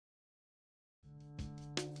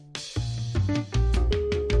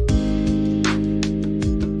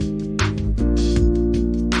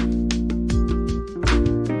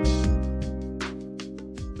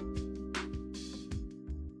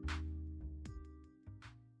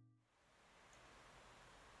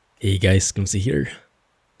Hey guys, Clumsy here.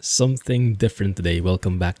 Something different today.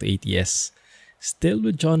 Welcome back to ATS. Still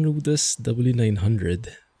with Jon Ruda's W900,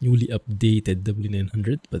 newly updated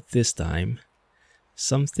W900, but this time,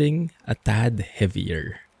 something a tad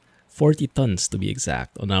heavier. 40 tons to be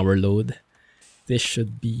exact on our load. This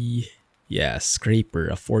should be, yeah, scraper,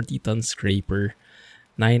 a 40-ton scraper.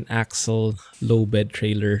 9-axle, low bed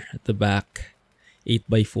trailer at the back.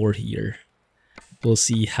 8x4 here. We'll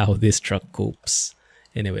see how this truck copes.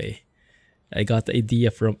 Anyway, I got the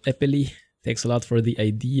idea from Epeli. Thanks a lot for the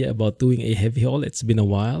idea about doing a heavy haul. It's been a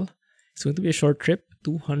while. It's going to be a short trip,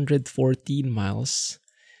 214 miles.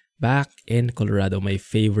 Back in Colorado, my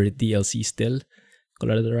favorite DLC still.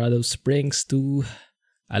 Colorado Springs to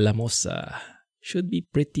Alamosa. Should be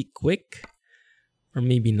pretty quick. Or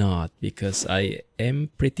maybe not, because I am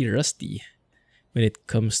pretty rusty when it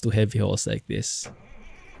comes to heavy hauls like this.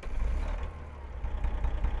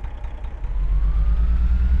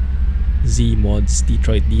 Zeemod's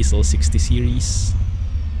Detroit Diesel 60 series.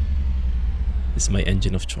 This is my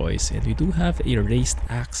engine of choice, and we do have a raised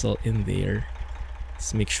axle in there.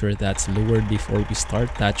 Let's make sure that's lowered before we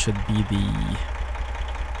start. That should be the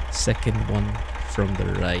second one from the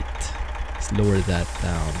right. Let's lower that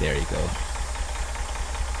down. There you go.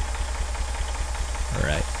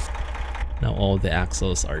 Alright. Now all the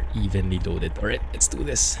axles are evenly loaded. Alright, let's do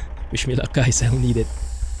this. Wish me luck, guys. I'll need it.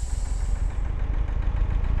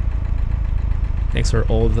 Thanks for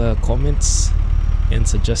all the comments and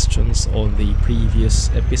suggestions on the previous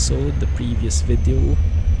episode, the previous video,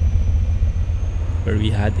 where we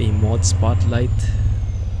had a mod spotlight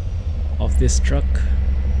of this truck.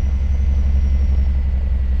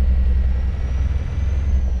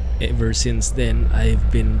 Ever since then,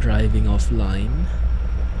 I've been driving offline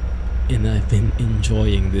and I've been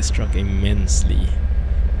enjoying this truck immensely.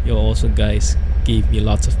 You also guys gave me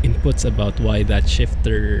lots of inputs about why that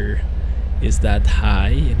shifter is that high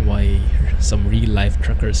and why some real-life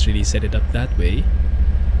truckers really set it up that way.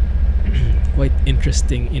 Quite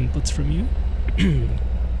interesting inputs from you.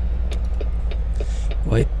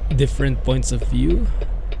 Quite different points of view,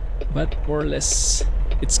 but more or less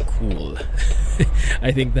it's cool.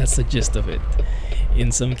 I think that's the gist of it.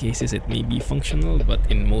 In some cases it may be functional, but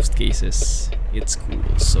in most cases it's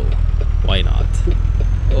cool, so why not?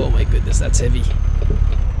 Oh my goodness, that's heavy.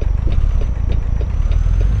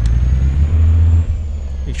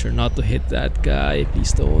 Make sure not to hit that guy,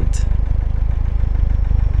 please don't.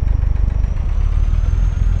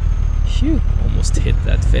 Phew, almost hit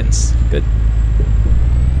that fence. Good.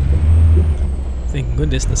 Thank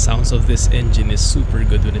goodness the sounds of this engine is super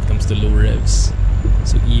good when it comes to low revs.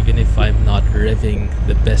 So even if I'm not revving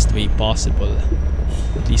the best way possible,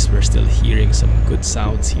 at least we're still hearing some good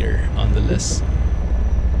sounds here nonetheless.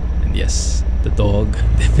 And yes, the dog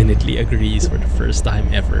definitely agrees for the first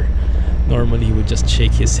time ever. Normally he would just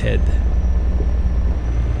shake his head.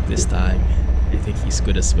 This time, I think he's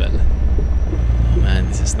good as well. Oh man,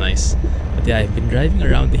 this is nice. But yeah, I've been driving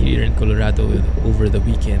around here in Colorado over the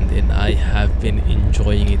weekend and I have been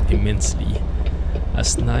enjoying it immensely.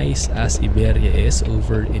 As nice as Iberia is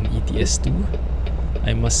over in ETS2,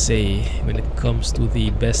 I must say, when it comes to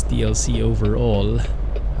the best DLC overall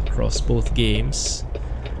across both games,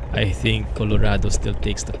 I think Colorado still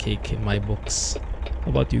takes the cake in my books. How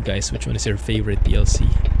about you guys? Which one is your favorite DLC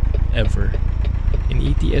ever? In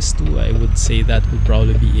ETS2, I would say that would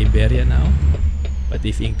probably be Iberia now. But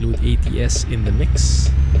if you include ATS in the mix,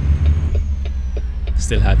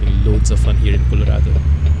 still having loads of fun here in Colorado.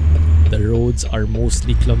 The roads are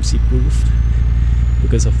mostly clumsy proof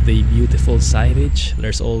because of the beautiful signage.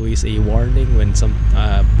 There's always a warning when some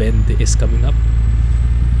bend is coming up.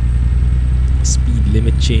 Speed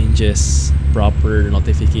limit changes, proper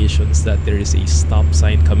notifications that there is a stop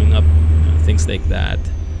sign coming up, things like that.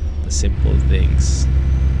 The simple things.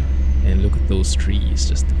 And look at those trees,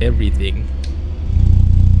 just everything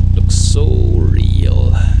looks so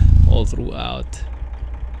real all throughout.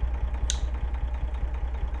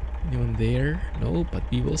 Anyone there? No, but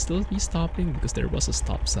we will still be stopping because there was a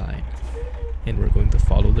stop sign and we're going to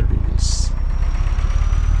follow the rules.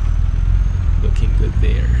 Looking good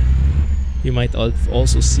there. You might have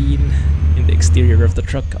also seen in the exterior of the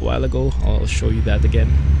truck a while ago. I'll show you that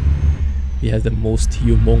again. We have the most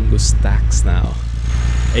humongous stacks now.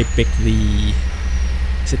 I picked the,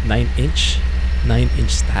 is it 9-inch? 9-inch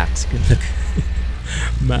stacks. You can look.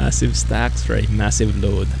 Massive stacks for a massive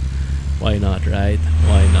load. Why not, right?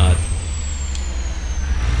 Why not?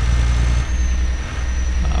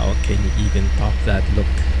 How can you even top that look?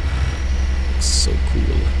 Looks so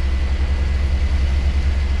cool.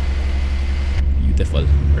 Beautiful,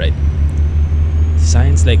 right?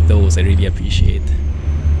 Signs like those I really appreciate.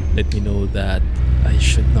 Let me know that I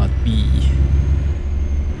should not be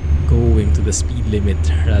going to the speed limit,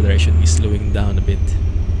 rather I should be slowing down a bit.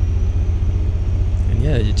 And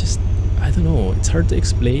yeah, you just, I don't know, it's hard to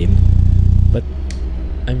explain, but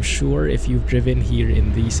I'm sure if you've driven here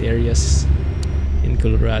in these areas in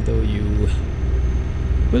Colorado, you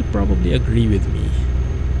will probably agree with me.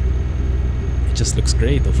 It just looks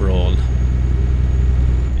great overall.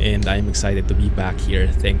 And I'm excited to be back here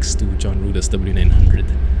thanks to Jon Ruda's W900.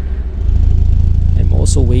 I'm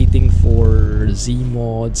also waiting for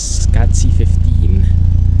Zeemod's CAT-C15.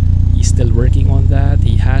 He's still working on that.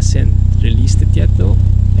 He hasn't released it yet though,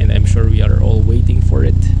 and I'm sure we are all waiting for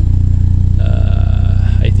it.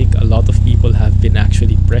 I think a lot of people have been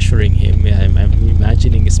actually pressuring him. I'm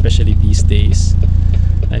imagining, especially these days,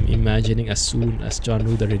 I'm imagining as soon as Jon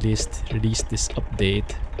Ruda released this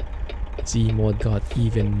update, Zeemod got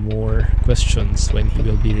even more questions when he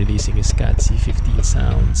will be releasing his CAT-C15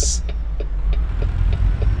 sounds.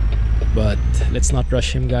 But let's not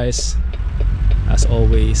rush him, guys. As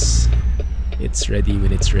always, it's ready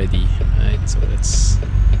when it's ready. Right, so let's...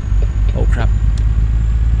 Oh crap.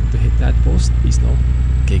 To hit that post? Please no.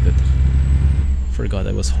 Okay, good. Forgot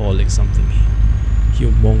I was hauling something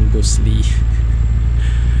humongously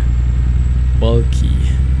bulky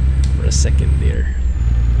for a second there.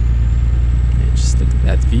 And just look at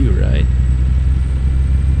that view, right?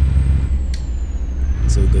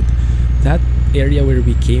 So good. That area where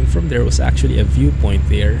we came from, there was actually a viewpoint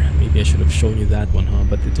there. Maybe I should have shown you that one, huh?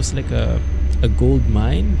 But it was like a gold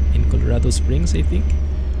mine in Colorado Springs, I think.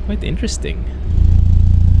 Quite interesting.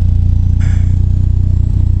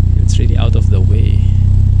 It's really out of the way.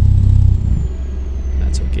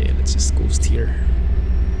 That's okay, let's just coast here.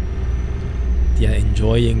 Yeah,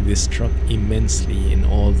 enjoying this truck immensely in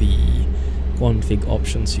all the config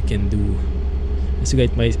options you can do. As you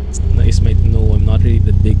guys might know, I'm not really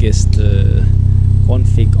the biggest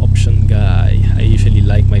config option guy. I usually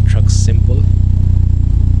like my trucks simple,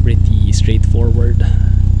 pretty straightforward,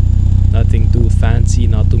 nothing too fancy,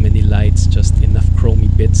 not too many lights, just enough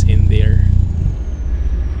chromey bits in there.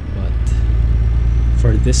 But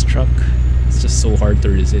for this truck, it's just so hard to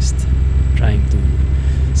resist, trying to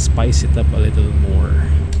spice it up a little more,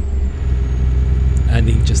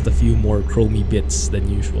 adding just a few more chromey bits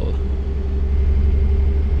than usual.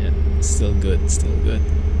 Still good, still good.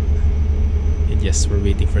 And yes, we're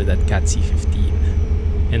waiting for that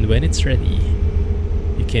CAT-C15. And when it's ready,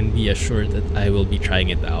 you can be assured that I will be trying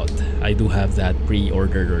it out. I do have that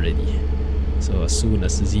pre-ordered already. So as soon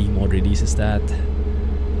as Zeemod releases that,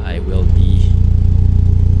 I will be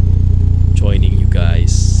joining you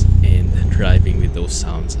guys and driving with those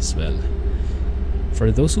sounds as well.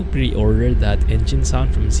 For those who pre-ordered that engine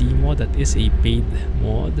sound from Zeemod, that is a paid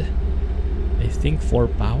mod. I think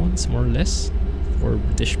 £4 more or less, 4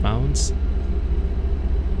 British pounds.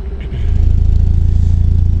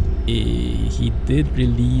 He did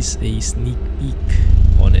release a sneak peek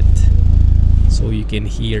on it, so you can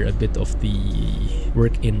hear a bit of the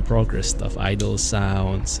work in progress stuff, idle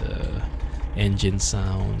sounds, engine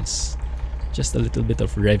sounds, just a little bit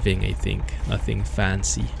of revving. I think nothing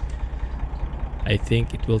fancy. I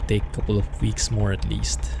think it will take a couple of weeks more at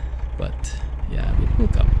least, but yeah, it will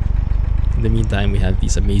come. In the meantime, we have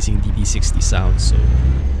these amazing DD60 sounds, so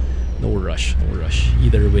no rush, no rush.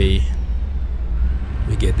 Either way,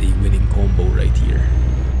 we get a winning combo right here.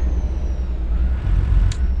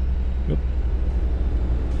 Yep.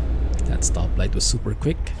 That stoplight was super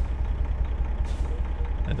quick.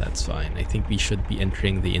 And that's fine. I think we should be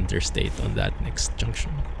entering the interstate on that next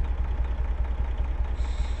junction.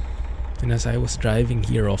 And as I was driving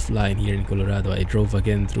here offline here in Colorado, I drove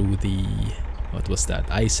again through the... what was that?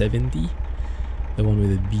 I-70? The one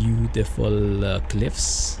with the beautiful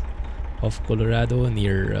cliffs of Colorado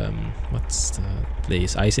near, what's the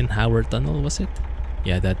place? Eisenhower Tunnel, was it?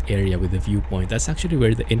 Yeah, that area with the viewpoint. That's actually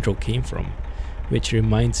where the intro came from. Which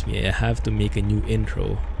reminds me, I have to make a new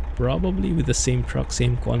intro. Probably with the same truck,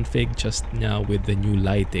 same config, just now with the new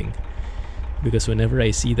lighting. Because whenever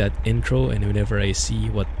I see that intro and whenever I see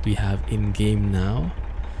what we have in-game now,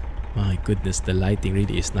 my goodness, the lighting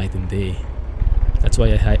really is night and day. That's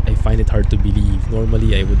why I find it hard to believe.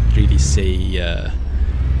 Normally, I would really say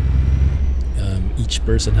each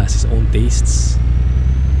person has his own tastes.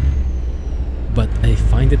 But I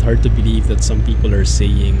find it hard to believe that some people are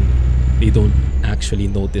saying they don't actually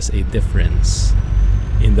notice a difference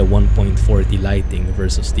in the 1.40 lighting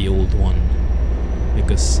versus the old one.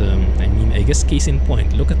 because I mean, I guess case in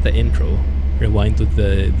point, look at the intro. Rewind to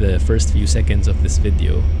the first few seconds of this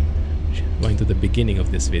video, rewind to the beginning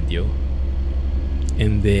of this video,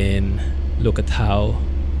 and then look at how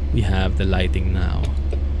we have the lighting now,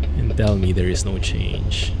 and tell me there is no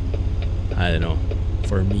change. I don't know,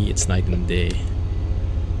 for me it's night and day.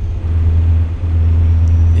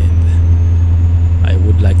 And I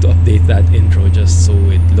would like to update that intro just so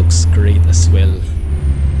it looks great as well,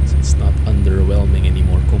 so it's not underwhelming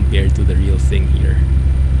anymore compared to the real thing here.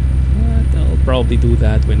 But I'll probably do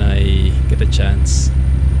that when I get a chance.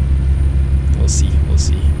 We'll see, we'll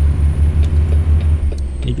see.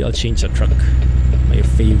 Maybe I'll change the truck, my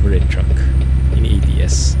favorite truck in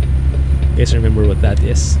ATS. You guys remember what that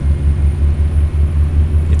is?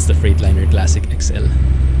 It's the Freightliner Classic XL.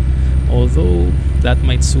 Although that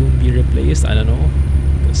might soon be replaced, I don't know,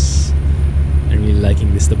 because I'm really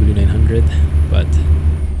liking this W900, but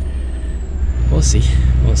we'll see,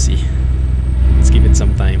 we'll see. Let's give it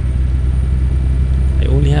some time. I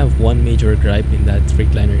only have one major gripe in that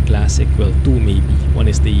Freightliner Classic, well, two maybe. One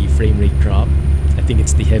is the frame rate drop. I think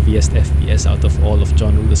it's the heaviest FPS out of all of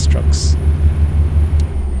Jon Ruda's trucks.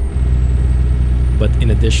 But in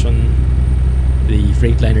addition, the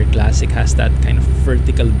Freightliner Classic has that kind of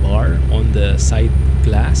vertical bar on the side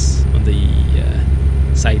glass, on the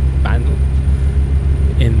side panel.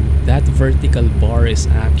 And that vertical bar is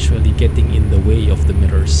actually getting in the way of the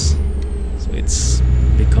mirrors. So it's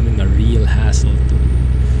becoming a real hassle to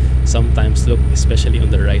sometimes look, especially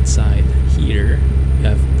on the right side. Here you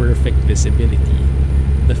have perfect visibility,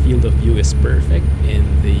 the field of view is perfect,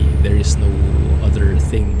 and there is no other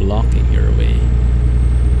thing blocking your way.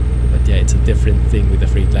 But yeah, it's a different thing with the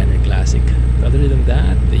Freightliner Classic. Other than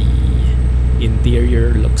that, the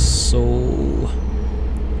interior looks so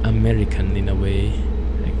American in a way,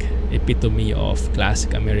 like epitome of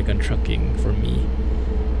classic American trucking for me.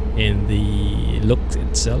 And the look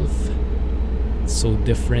itself, so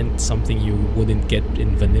different, something you wouldn't get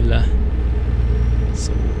in vanilla.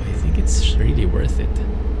 So I think it's really worth it.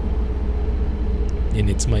 And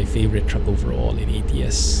it's my favorite truck overall in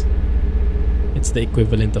ATS. It's the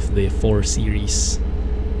equivalent of the 4 Series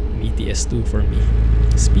in ATS2 for me.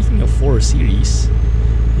 Speaking of 4 Series,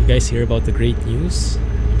 you guys hear about the great news?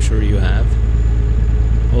 I'm sure you have.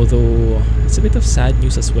 Although it's a bit of sad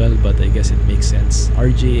news as well, but I guess it makes sense.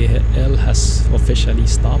 RJL has officially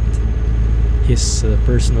stopped his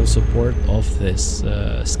personal support of this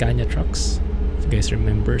Scania trucks. If you guys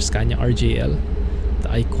remember Scania RJL, the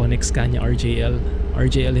iconic Scania RJL,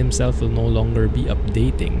 RJL himself will no longer be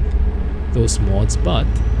updating those mods, but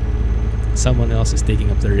someone else is taking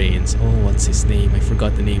up the reins. Oh, what's his name? I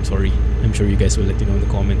forgot the name, sorry. I'm sure you guys will let me know in the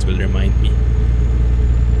comments, will remind me.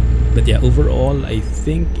 But yeah, overall, I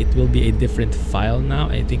think it will be a different file now.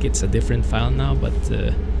 I think it's a different file now, but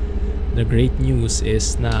the great news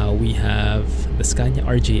is now we have the Scania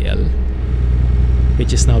RJL,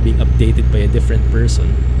 which is now being updated by a different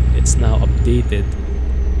person. It's now updated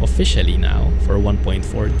officially now for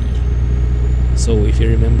 1.40. So if you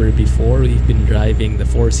remember before, we've been driving the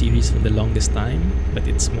 4 Series for the longest time, but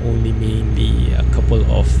it's only mainly a couple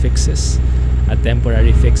of fixes. A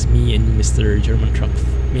temporary fix me and Mr. German Truck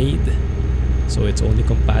made, so it's only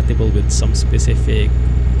compatible with some specific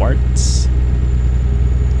parts,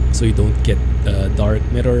 so you don't get dark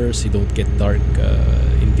mirrors, you don't get dark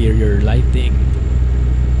interior lighting.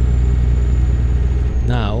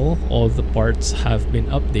 Now all the parts have been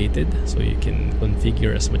updated, so you can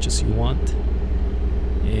configure as much as you want,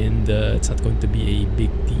 and it's not going to be a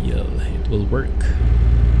big deal. It will work.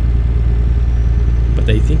 But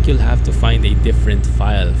I think you'll have to find a different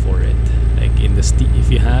file for it. Like in the Steam, if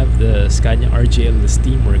you have the Scania RJL in the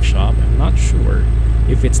Steam Workshop, I'm not sure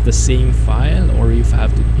if it's the same file or you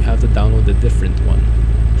have to download a different one.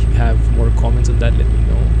 If you have more comments on that, let me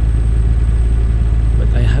know.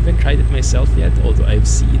 But I haven't tried it myself yet, although I've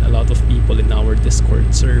seen a lot of people in our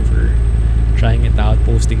Discord server trying it out,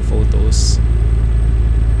 posting photos.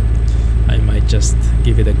 I might just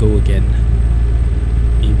give it a go again.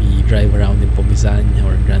 Maybe drive around in Pomizania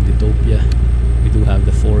or Granditopia. We do have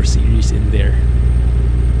the 4 Series in there,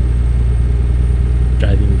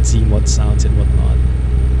 driving with Zeemod sounds and whatnot.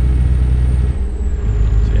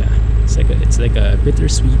 So yeah, it's like a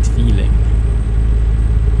bittersweet feeling.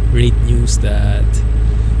 Great news that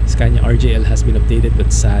Scania RJL has been updated,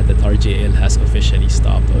 but sad that RJL has officially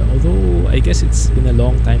stopped. Although I guess it's been a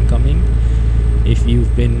long time coming. If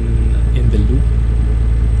you've been in the loop,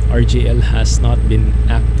 RJL has not been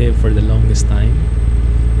active for the longest time.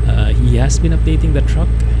 He has been updating the truck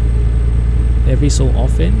every so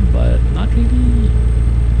often, but not really.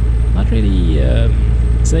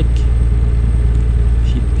 It's like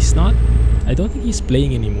he's not, I don't think he's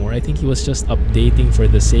playing anymore. I think he was just updating for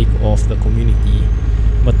the sake of the community,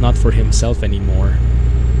 but not for himself anymore.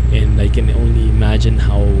 And I can only imagine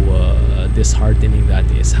how disheartening that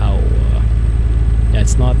is. How yeah,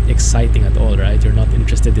 it's not exciting at all, right? You're not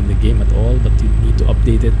interested in the game at all, but you need to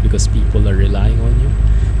update it because people are relying on you.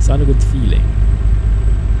 It's not a good feeling.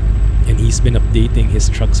 And he's been updating his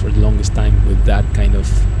trucks for the longest time with that kind of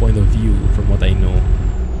point of view, from what I know.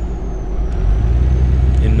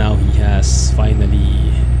 And now he has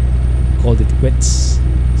finally called it quits,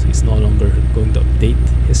 so he's no longer going to update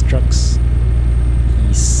his trucks.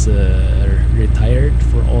 He's retired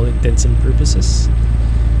for all intents and purposes.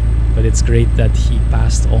 But it's great that he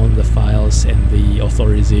passed on the files and the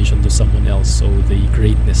authorization to someone else so the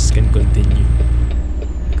greatness can continue.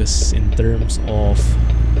 Because in terms of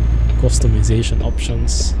customization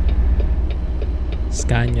options,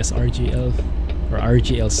 Scania's RGL, or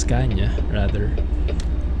RGL Scania rather,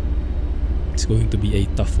 it's going to be a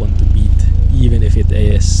tough one to beat, even if it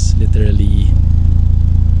is literally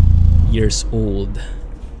years old.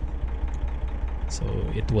 So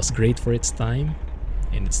it was great for its time,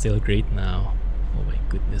 and it's still great now. Oh my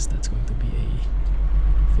goodness, that's going to be a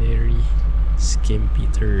very skimpy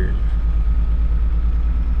turn.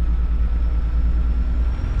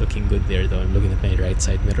 Looking good there though. I'm looking at my right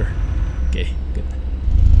side mirror. Okay, good.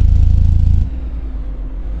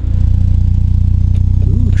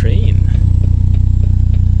 Ooh, train.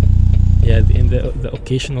 Yeah, in the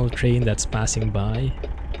occasional train that's passing by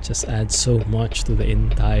just adds so much to the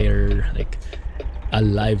entire like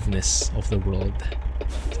aliveness of the world.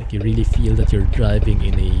 It's like you really feel that you're driving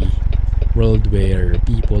in a world where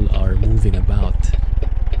people are moving about.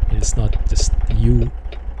 It's not just you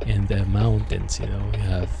and the mountains, you know. You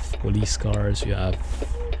have police cars, you have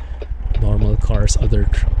normal cars, other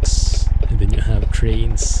trucks, and then you have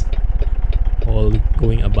trains all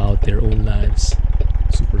going about their own lives.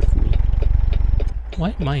 Super cool.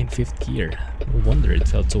 Why am I in 5th gear? No wonder it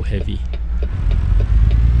felt so heavy.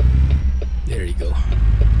 There you go.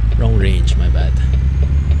 Wrong range, my bad.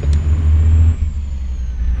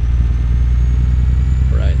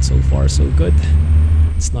 Alright, so far so good.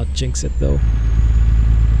 Let's not jinx it though.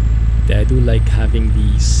 I do like having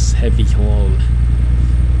these heavy haul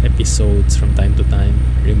episodes from time to time.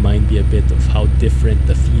 Remind me a bit of how different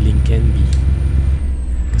the feeling can be.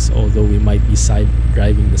 Because although we might be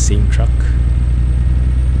driving the same truck,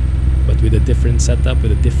 but with a different setup,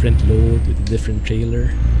 with a different load, with a different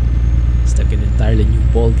trailer, it's like an entirely new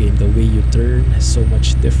ball game. The way you turn is so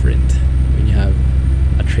much different when you have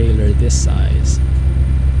a trailer this size.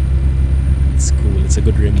 It's cool. It's a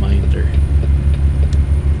good reminder.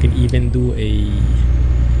 You can even do a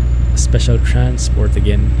special transport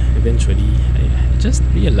again eventually. I just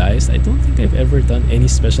realized I don't think I've ever done any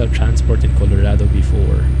special transport in Colorado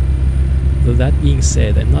before. Though that being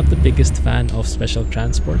said, I'm not the biggest fan of special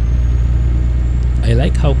transport. I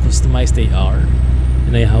like how customized they are,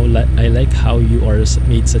 and I like how you are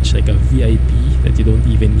made such like a VIP that you don't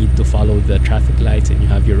even need to follow the traffic lights and you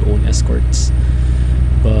have your own escorts.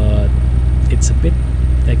 But it's a bit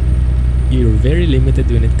like you're very limited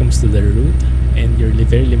when it comes to the route, and you're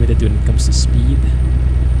very limited when it comes to speed.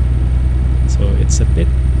 So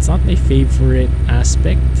it's not my favorite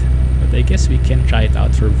aspect, but I guess we can try it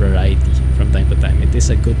out for variety from time to time. It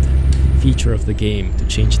is a good feature of the game to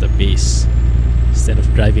change the pace instead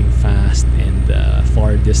of driving fast and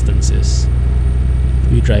far distances.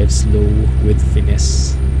 We drive slow with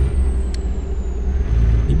finesse.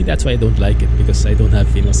 Maybe that's why I don't like it, because I don't have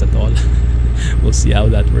finesse at all. We'll see how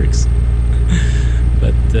that works.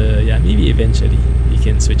 But yeah, maybe eventually we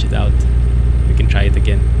can switch it out. We can try it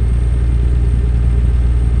again.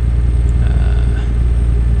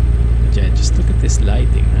 Yeah, just look at this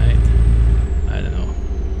lighting, right? I don't know.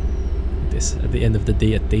 This at the end of the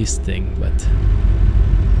day a taste thing, but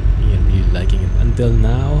I'm really liking it. Until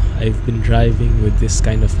now, I've been driving with this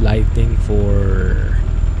kind of lighting for,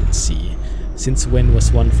 let's see, since when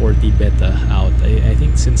was 140 beta out? I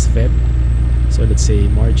think since Feb. So let's say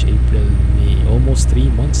March, April, May, almost 3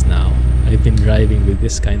 months now. I've been driving with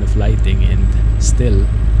this kind of lighting, and still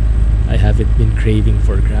I haven't been craving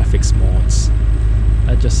for graphics mods.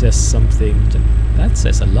 That just says something, that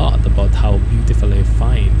says a lot about how beautiful I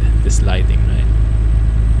find this lighting, right?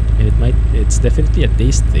 And it's definitely a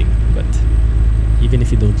taste thing, but even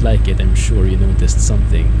if you don't like it, I'm sure you noticed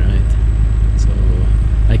something, right? So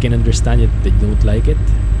I can understand it that you don't like it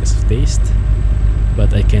because of taste,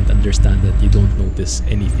 but I can't understand that you don't notice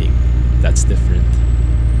anything that's different.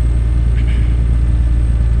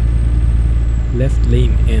 Left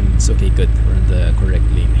lane ends. Okay, good. We're in the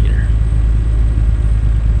correct lane here.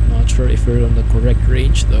 Not sure if we're on the correct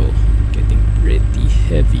range though. Getting pretty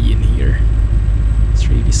heavy in here. It's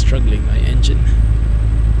really struggling, my engine.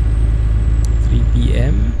 3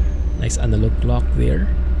 PM. Nice analog clock there.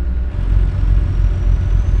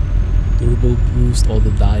 Turbo boost, all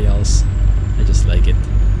the dials. I just like it.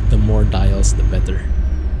 The more dials, the better.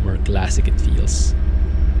 More classic it feels.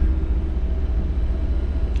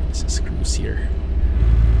 Okay, let's just cruise here.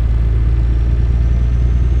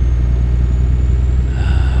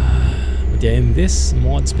 But yeah, in this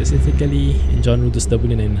mod specifically, in Jon Ruda's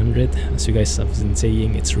W900, as you guys have been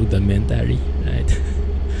saying, it's rudimentary, right?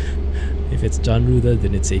 If it's Jon Ruda,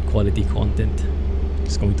 then it's a quality content.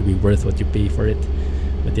 It's going to be worth what you pay for it.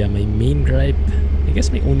 But yeah, my main gripe, I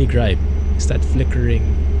guess my only gripe, is that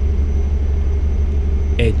flickering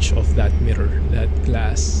edge of that mirror, that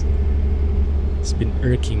glass. It's been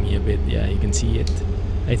irking me a bit. Yeah, you can see it.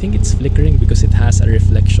 I think it's flickering because it has a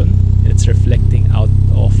reflection. And it's reflecting out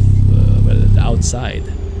of, well, the outside.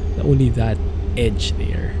 Only that edge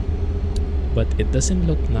there. But it doesn't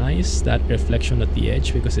look nice, that reflection at the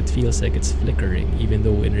edge, because it feels like it's flickering, even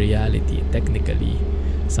though in reality, technically,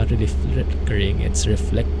 it's not really flickering, it's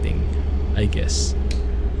reflecting, I guess.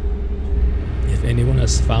 If anyone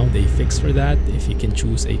has found a fix for that, if you can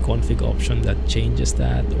choose a config option that changes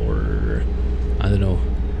that, or I don't know,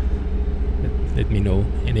 let me know.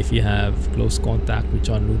 And if you have close contact with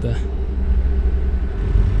Jon Ruda,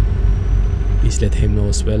 please let him know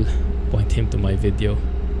as well. Point him to my video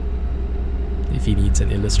if he needs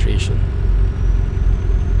an illustration,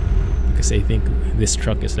 because I think this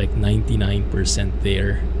truck is like 99%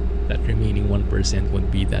 there. That remaining 1% would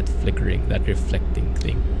be that flickering, that reflecting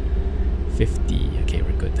thing. 50, okay,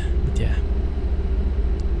 we're good. But yeah,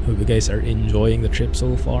 hope you guys are enjoying the trip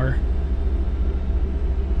so far.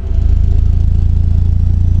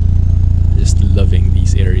 Just loving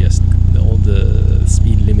these areas, all the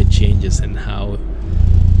speed limit changes and how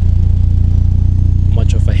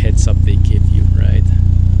much of a heads up they give you, right?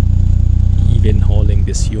 Even hauling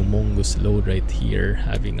this humongous load right here,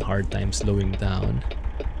 having a hard time slowing down.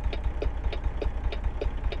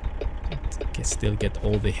 Can still get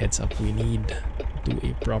all the heads up we need. Do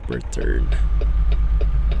a proper turn,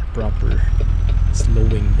 proper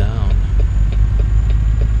slowing down.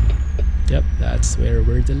 Yep, that's where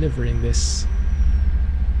we're delivering this.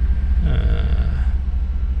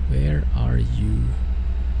 Where are you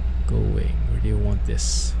going? Where do you want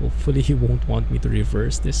this? Hopefully he won't want me to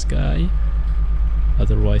reverse this guy.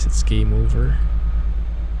 Otherwise it's game over.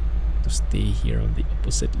 To stay here on the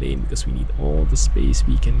opposite lane because we need all the space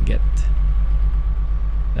we can get.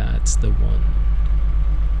 That's the one.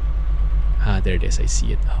 Ah, there it is. I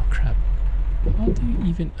see it. Oh crap. How do you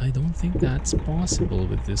even... I don't think that's possible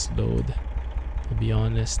with this load, to be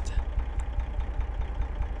honest.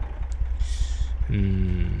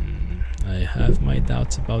 I have my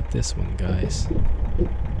doubts about this one, guys.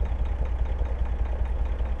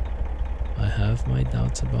 I have my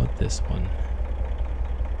doubts about this one.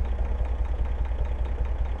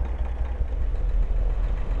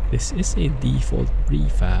 This is a default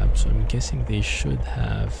prefab, so I'm guessing they should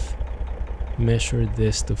have measured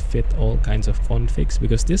this to fit all kinds of configs,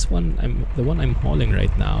 because this one, the one I'm hauling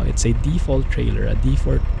right now, it's a default trailer, a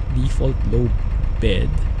default low bed,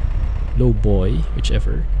 low boy,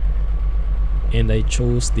 whichever, and I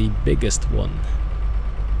chose the biggest one,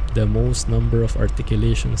 the most number of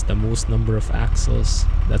articulations, the most number of axles.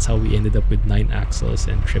 That's how we ended up with 9 axles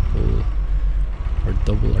and triple or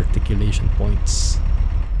double articulation points.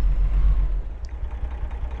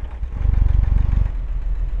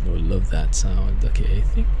 Oh, love that sound. Okay, I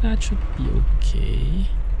think that should be okay.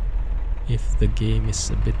 If the game is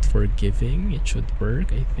a bit forgiving, it should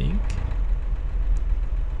work, I think.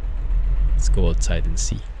 Let's go outside and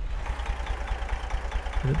see.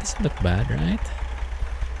 That doesn't look bad, right?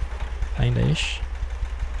 Kinda-ish.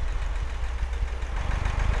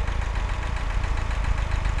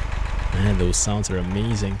 Man, those sounds are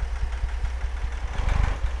amazing.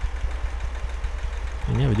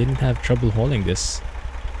 And yeah, we didn't have trouble hauling this.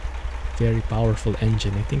 Very powerful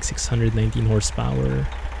engine. I think 619 horsepower.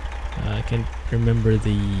 I can't remember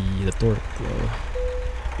the torque though.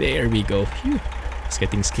 There we go. Phew. I was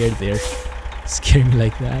getting scared there. Scare me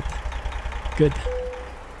like that. Good.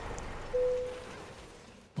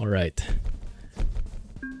 Alright.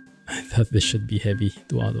 I thought this should be heavy.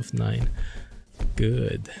 2 out of 9.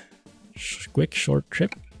 Good. Quick short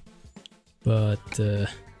trip. But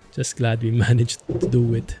just glad we managed to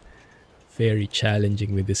do it. Very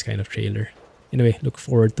challenging with this kind of trailer. Anyway, look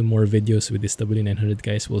forward to more videos with this W900,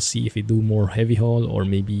 guys. We'll see if we do more heavy haul or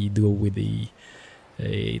maybe do with a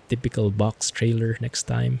typical box trailer next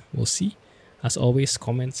time. We'll see. As always,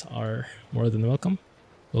 comments are more than welcome.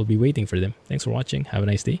 We'll be waiting for them. Thanks for watching. Have a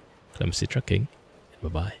nice day. Clumsy Trucking.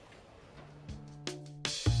 And bye-bye.